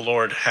as the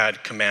Lord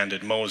had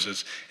commanded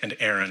Moses and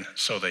Aaron,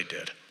 so they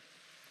did.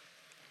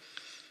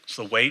 It's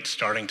the weight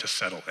starting to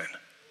settle in.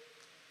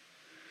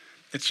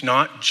 It's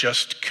not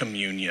just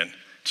communion.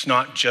 It's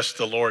not just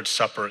the Lord's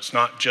Supper. It's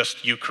not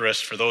just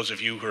Eucharist for those of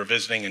you who are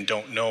visiting and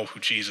don't know who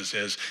Jesus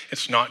is.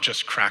 It's not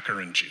just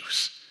cracker and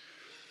juice.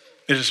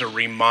 It is a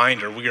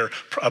reminder.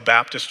 A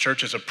Baptist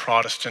church is a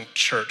Protestant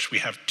church. We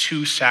have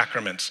 2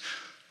 sacraments,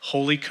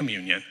 Holy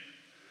Communion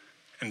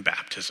and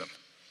baptism.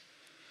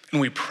 And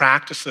we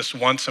practice this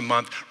once a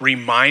month,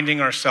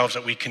 reminding ourselves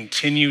that we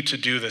continue to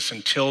do this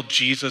until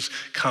Jesus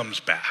comes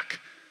back.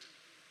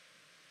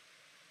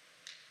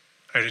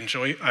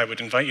 I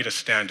would invite you to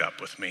stand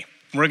up with me.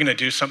 We're going to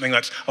do something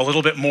that's a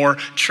little bit more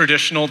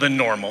traditional than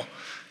normal.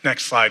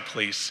 Next slide,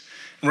 please.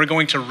 And we're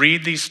going to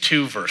read these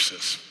 2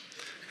 verses.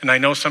 And I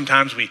know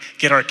sometimes we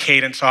get our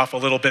cadence off a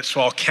little bit,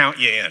 so I'll count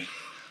you in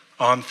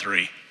on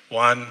 3.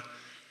 1,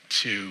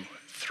 2,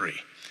 3.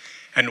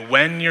 And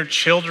when your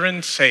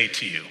children say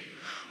to you,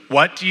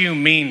 what do you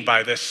mean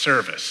by this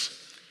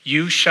service?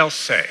 You shall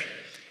say,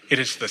 it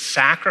is the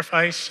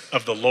sacrifice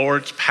of the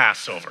Lord's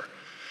Passover.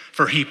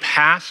 For he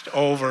passed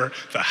over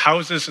the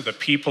houses of the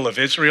people of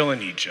Israel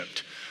in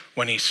Egypt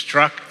when he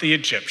struck the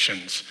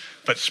Egyptians,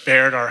 but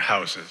spared our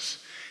houses.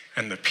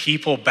 And the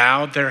people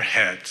bowed their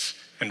heads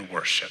and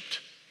worshiped.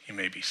 You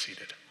may be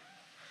seated.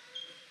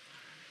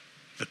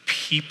 The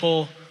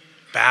people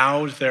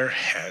bowed their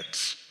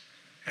heads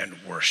and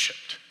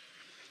worshiped.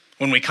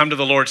 When we come to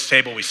the Lord's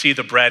table, we see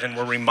the bread and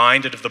we're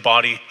reminded of the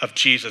body of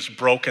Jesus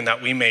broken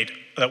that we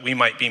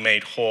might be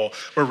made whole.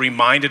 We're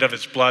reminded of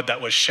his blood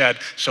that was shed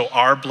so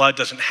our blood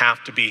doesn't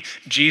have to be.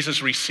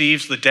 Jesus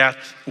receives the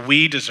death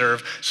we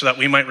deserve so that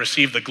we might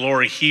receive the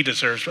glory he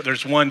deserves. But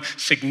there's one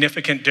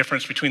significant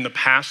difference between the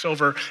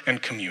Passover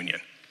and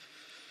communion.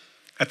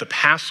 At the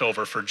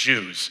Passover for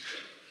Jews,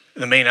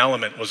 the main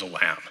element was a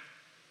lamb.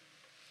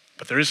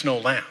 But there is no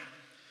lamb.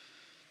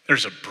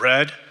 There's a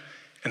bread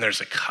and there's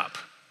a cup.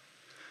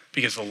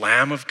 Because the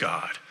Lamb of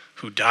God,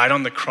 who died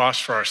on the cross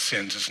for our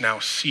sins, is now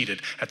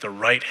seated at the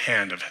right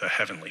hand of the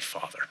Heavenly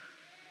Father.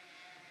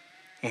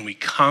 When we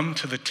come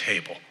to the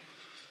table,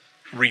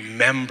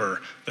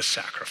 remember the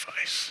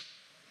sacrifice.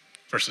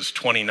 Verses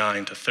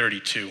 29 to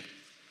 32.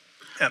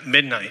 At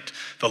midnight,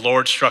 the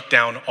Lord struck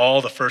down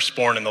all the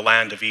firstborn in the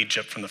land of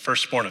Egypt, from the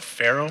firstborn of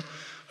Pharaoh,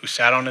 who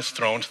sat on his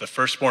throne, to the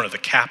firstborn of the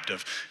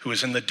captive, who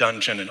was in the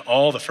dungeon, and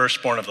all the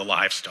firstborn of the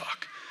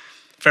livestock.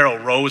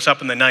 Pharaoh rose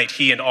up in the night,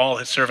 he and all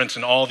his servants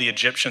and all the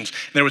Egyptians.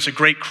 And there was a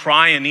great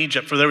cry in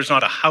Egypt, for there was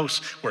not a house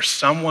where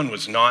someone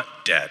was not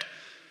dead.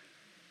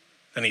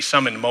 Then he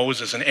summoned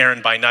Moses and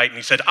Aaron by night, and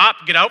he said, "Up,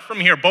 get out from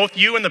here, both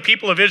you and the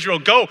people of Israel.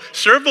 Go,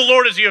 serve the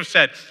Lord as you have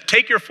said.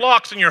 Take your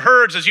flocks and your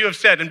herds as you have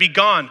said, and be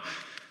gone,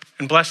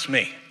 and bless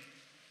me."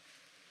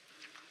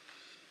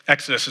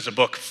 Exodus is a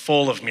book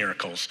full of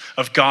miracles,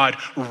 of God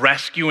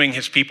rescuing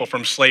his people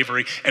from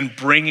slavery and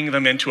bringing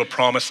them into a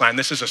promised land.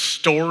 This is a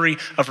story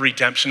of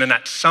redemption, and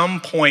at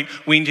some point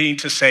we need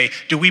to say,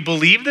 do we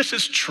believe this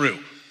is true?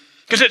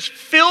 Because it's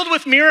filled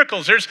with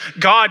miracles. There's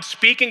God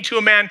speaking to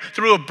a man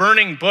through a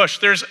burning bush.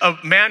 There's a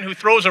man who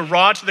throws a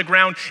rod to the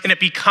ground and it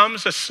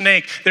becomes a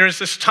snake. There's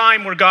this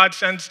time where God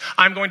says,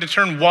 I'm going to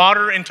turn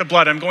water into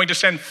blood. I'm going to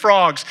send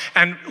frogs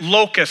and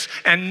locusts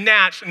and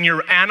gnats, and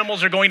your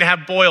animals are going to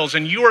have boils,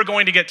 and you are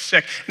going to get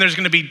sick. And there's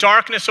going to be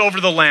darkness over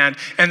the land,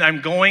 and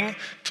I'm going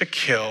to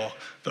kill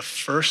the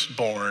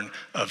firstborn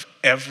of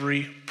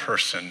every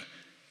person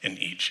in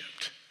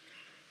Egypt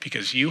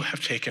because you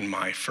have taken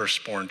my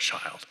firstborn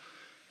child,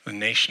 the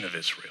nation of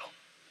Israel.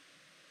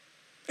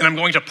 And I'm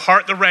going to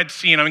part the Red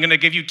Sea, and I'm going to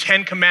give you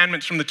 10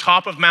 commandments from the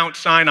top of Mount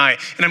Sinai,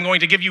 and I'm going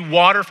to give you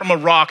water from a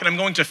rock, and I'm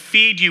going to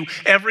feed you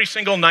every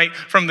single night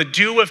from the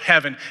dew of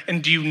heaven.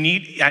 And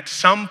at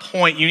some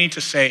point, you need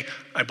to say,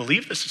 I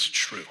believe this is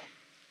true.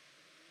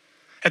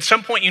 At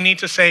some point, you need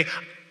to say,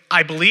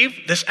 I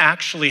believe this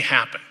actually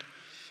happened.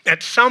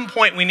 At some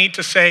point, we need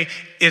to say,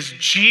 is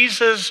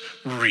Jesus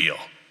real?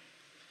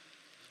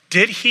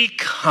 Did he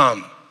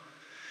come?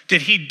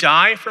 Did he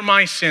die for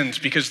my sins?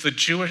 Because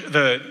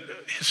the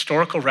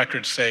historical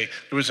records say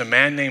there was a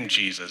man named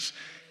Jesus,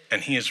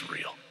 and he is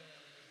real.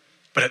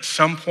 But at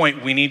some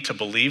point, we need to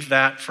believe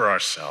that for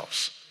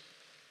ourselves.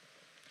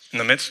 In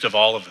the midst of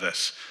all of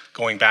this,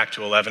 going back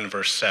to 11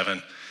 verse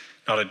 7,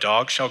 not a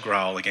dog shall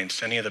growl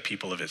against any of the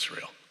people of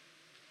Israel,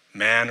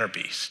 man or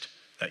beast,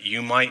 that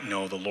you might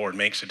know the Lord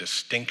makes a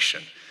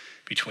distinction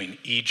between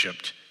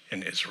Egypt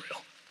and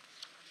Israel.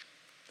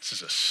 This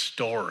is a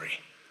story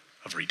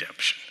of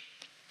redemption.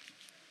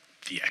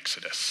 The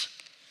Exodus.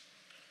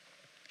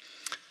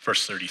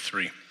 Verse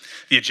 33,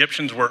 the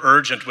Egyptians were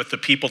urgent with the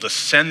people to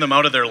send them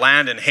out of their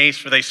land in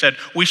haste, for they said,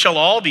 we shall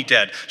all be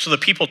dead. So the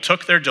people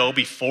took their dough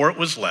before it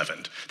was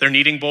leavened, their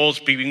kneading bowls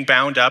being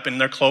bound up in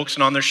their cloaks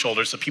and on their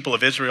shoulders. The people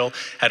of Israel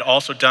had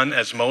also done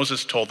as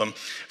Moses told them,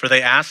 for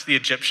they asked the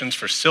Egyptians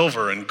for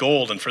silver and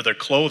gold and for their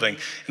clothing,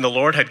 and the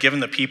Lord had given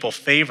the people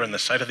favor in the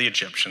sight of the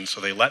Egyptians,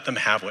 so they let them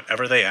have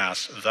whatever they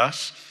asked.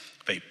 Thus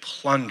they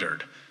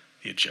plundered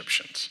the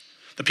Egyptians.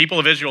 The people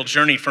of Israel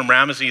journeyed from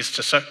Ramesses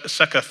to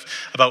Succoth,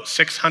 about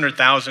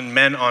 600,000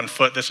 men on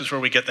foot. This is where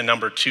we get the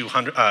number 2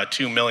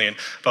 million,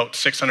 about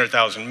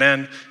 600,000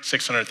 men,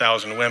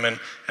 600,000 women,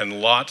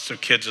 and lots of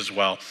kids as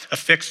well. A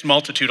fixed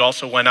multitude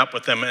also went up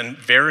with them, and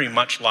very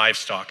much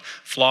livestock,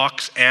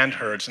 flocks and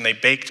herds, and they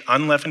baked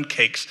unleavened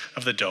cakes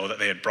of the dough that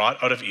they had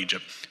brought out of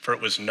Egypt, for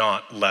it was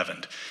not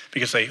leavened,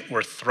 because they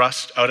were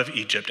thrust out of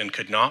Egypt and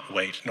could not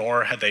wait,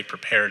 nor had they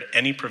prepared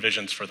any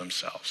provisions for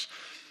themselves.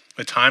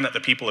 The time that the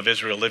people of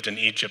Israel lived in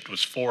Egypt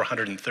was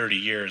 430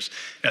 years.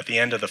 And at the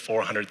end of the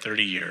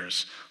 430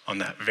 years, on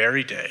that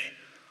very day,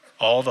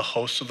 all the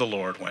hosts of the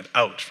Lord went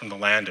out from the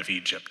land of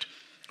Egypt.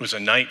 It was a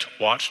night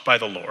watched by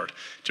the Lord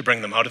to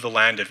bring them out of the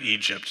land of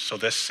Egypt. So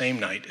this same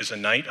night is a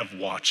night of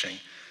watching,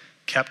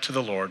 kept to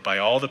the Lord by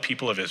all the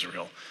people of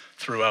Israel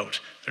throughout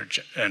their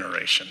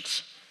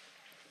generations.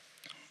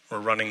 We're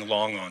running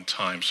long on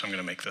time, so I'm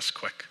going to make this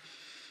quick.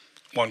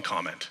 One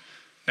comment.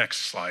 Next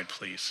slide,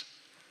 please.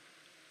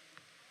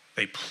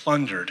 They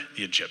plundered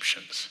the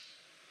Egyptians.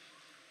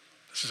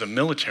 This is a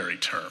military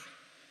term.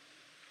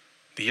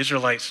 The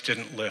Israelites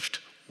didn't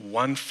lift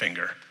one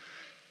finger,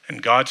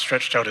 and God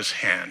stretched out his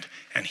hand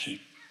and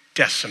he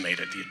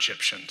decimated the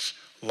Egyptians.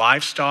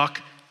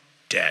 Livestock,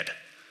 dead.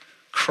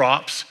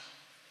 Crops,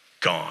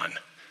 gone.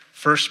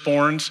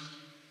 Firstborns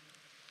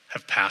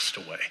have passed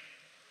away.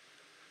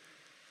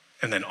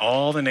 And then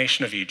all the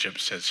nation of Egypt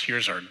says,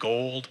 here's our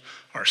gold,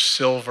 our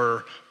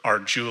silver, our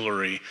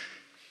jewelry.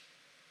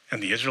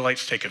 And the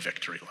Israelites take a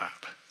victory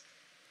lap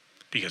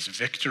because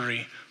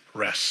victory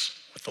rests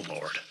with the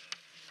Lord.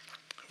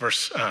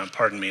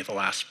 The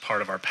last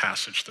part of our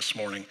passage this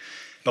morning.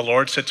 The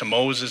Lord said to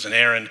Moses and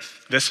Aaron,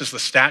 this is the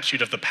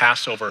statute of the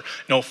Passover.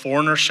 No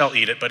foreigner shall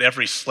eat it, but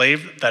every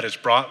slave that is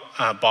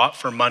bought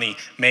for money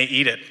may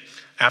eat it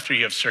after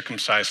you have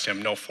circumcised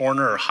him. No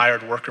foreigner or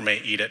hired worker may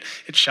eat it.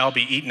 It shall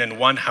be eaten in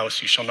one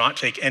house. You shall not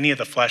take any of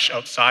the flesh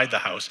outside the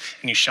house,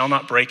 and you shall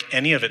not break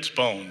any of its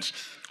bones.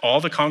 All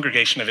the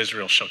congregation of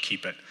Israel shall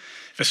keep it.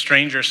 If a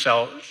stranger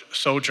shall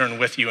sojourn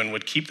with you and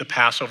would keep the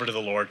Passover to the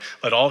Lord,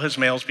 let all his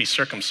males be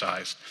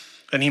circumcised.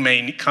 Then he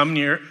may come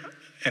near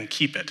and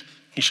keep it.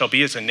 He shall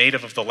be as a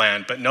native of the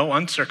land, but no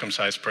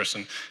uncircumcised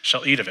person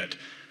shall eat of it.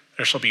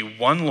 There shall be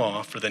one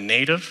law for the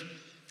native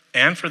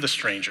and for the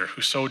stranger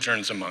who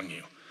sojourns among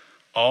you.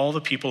 All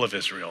the people of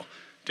Israel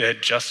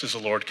did just as the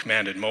Lord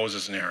commanded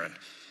Moses and Aaron.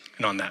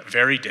 And on that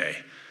very day,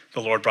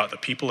 the Lord brought the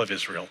people of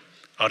Israel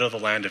out of the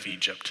land of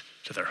Egypt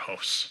to their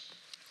hosts.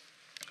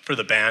 For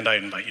the band, I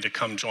invite you to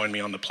come join me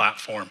on the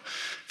platform.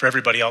 For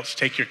everybody else,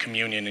 take your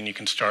communion and you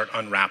can start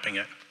unwrapping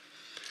it.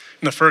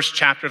 In the first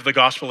chapter of the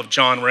Gospel of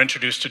John, we're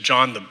introduced to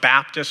John the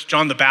Baptist.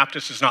 John the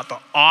Baptist is not the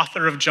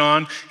author of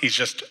John, he's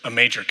just a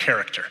major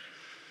character.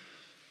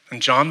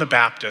 And John the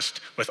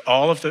Baptist, with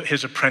all of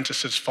his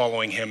apprentices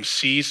following him,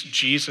 sees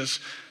Jesus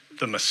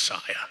the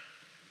Messiah,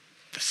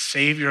 the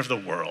Savior of the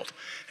world.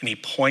 And he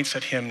points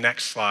at him,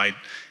 next slide,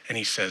 and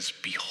he says,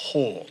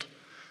 "Behold,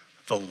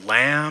 the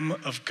Lamb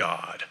of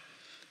God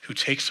who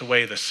takes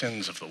away the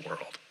sins of the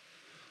world."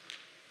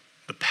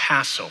 The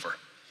Passover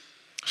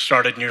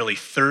started nearly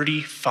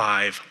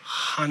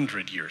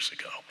 3,500 years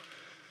ago,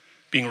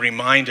 being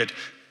reminded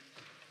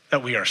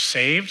that we are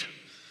saved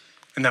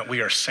and that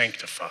we are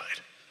sanctified.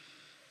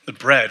 The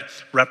bread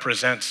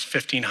represents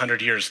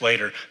 1,500 years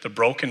later the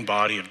broken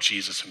body of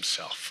Jesus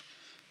himself.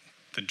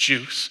 The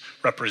juice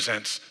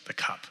represents the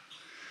cup.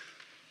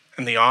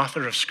 And the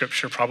author of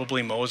Scripture,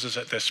 probably Moses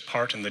at this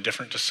part, and the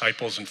different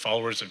disciples and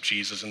followers of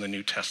Jesus in the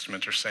New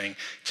Testament are saying,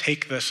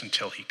 take this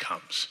until he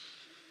comes.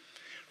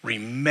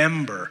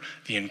 Remember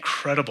the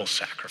incredible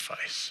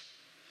sacrifice.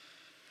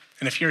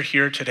 And if you're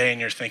here today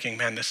and you're thinking,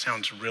 man, this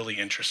sounds really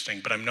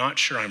interesting, but I'm not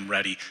sure I'm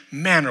ready,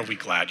 man, are we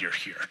glad you're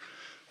here.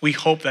 We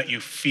hope that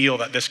you feel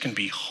that this can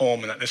be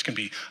home and that this can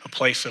be a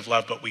place of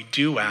love, but we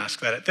do ask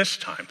that at this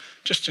time,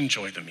 just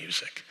enjoy the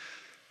music,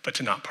 but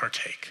to not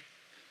partake.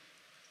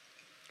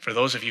 For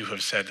those of you who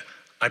have said,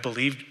 I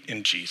believe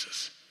in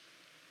Jesus.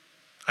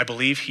 I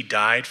believe he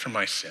died for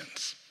my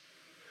sins.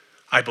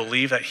 I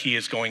believe that he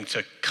is going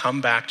to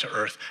come back to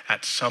earth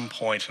at some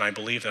point, and I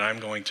believe that I'm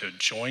going to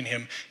join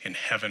him in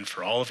heaven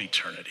for all of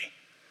eternity.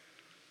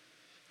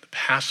 The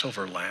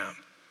Passover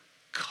lamb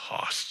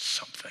cost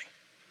something.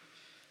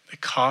 It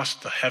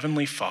cost the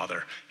Heavenly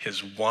Father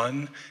his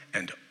one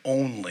and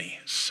only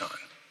Son,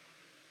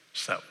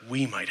 so that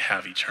we might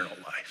have eternal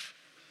life.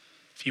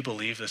 If you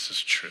believe this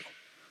is true,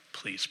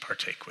 please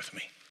partake with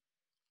me.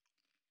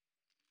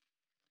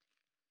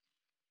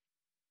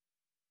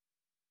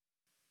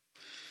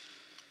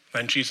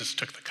 Then Jesus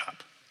took the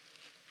cup.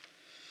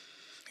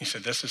 He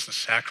said, "This is the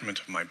sacrament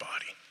of my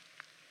body.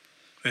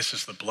 This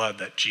is the blood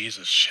that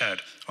Jesus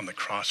shed on the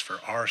cross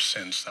for our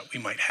sins, so that we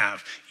might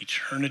have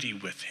eternity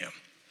with him."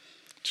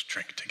 Let's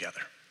drink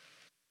together.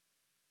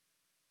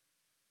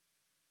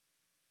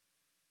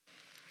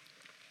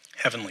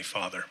 Heavenly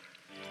Father,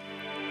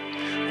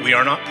 we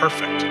are not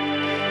perfect.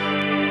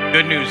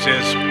 Good news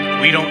is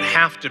we don't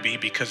have to be,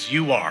 because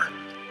you are.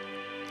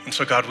 And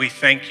so, God, we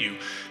thank you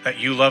that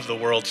you love the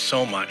world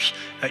so much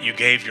that you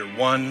gave your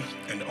one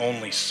and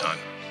only Son.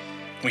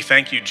 We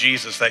thank you,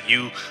 Jesus, that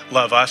you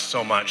love us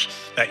so much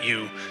that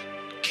you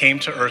came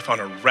to earth on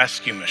a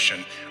rescue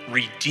mission,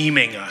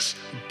 redeeming us,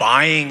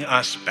 buying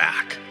us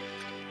back.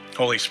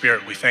 Holy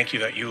Spirit, we thank you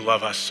that you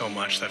love us so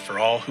much that for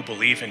all who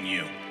believe in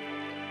you,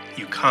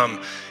 you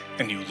come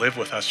and you live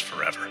with us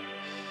forever.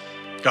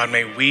 God,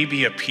 may we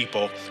be a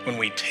people, when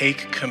we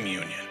take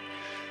communion,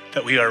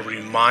 that we are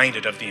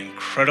reminded of the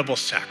incredible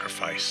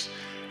sacrifice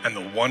and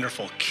the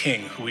wonderful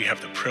King who we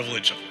have the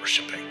privilege of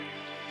worshiping.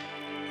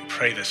 We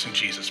pray this in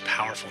Jesus'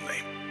 powerful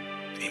name.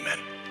 Amen.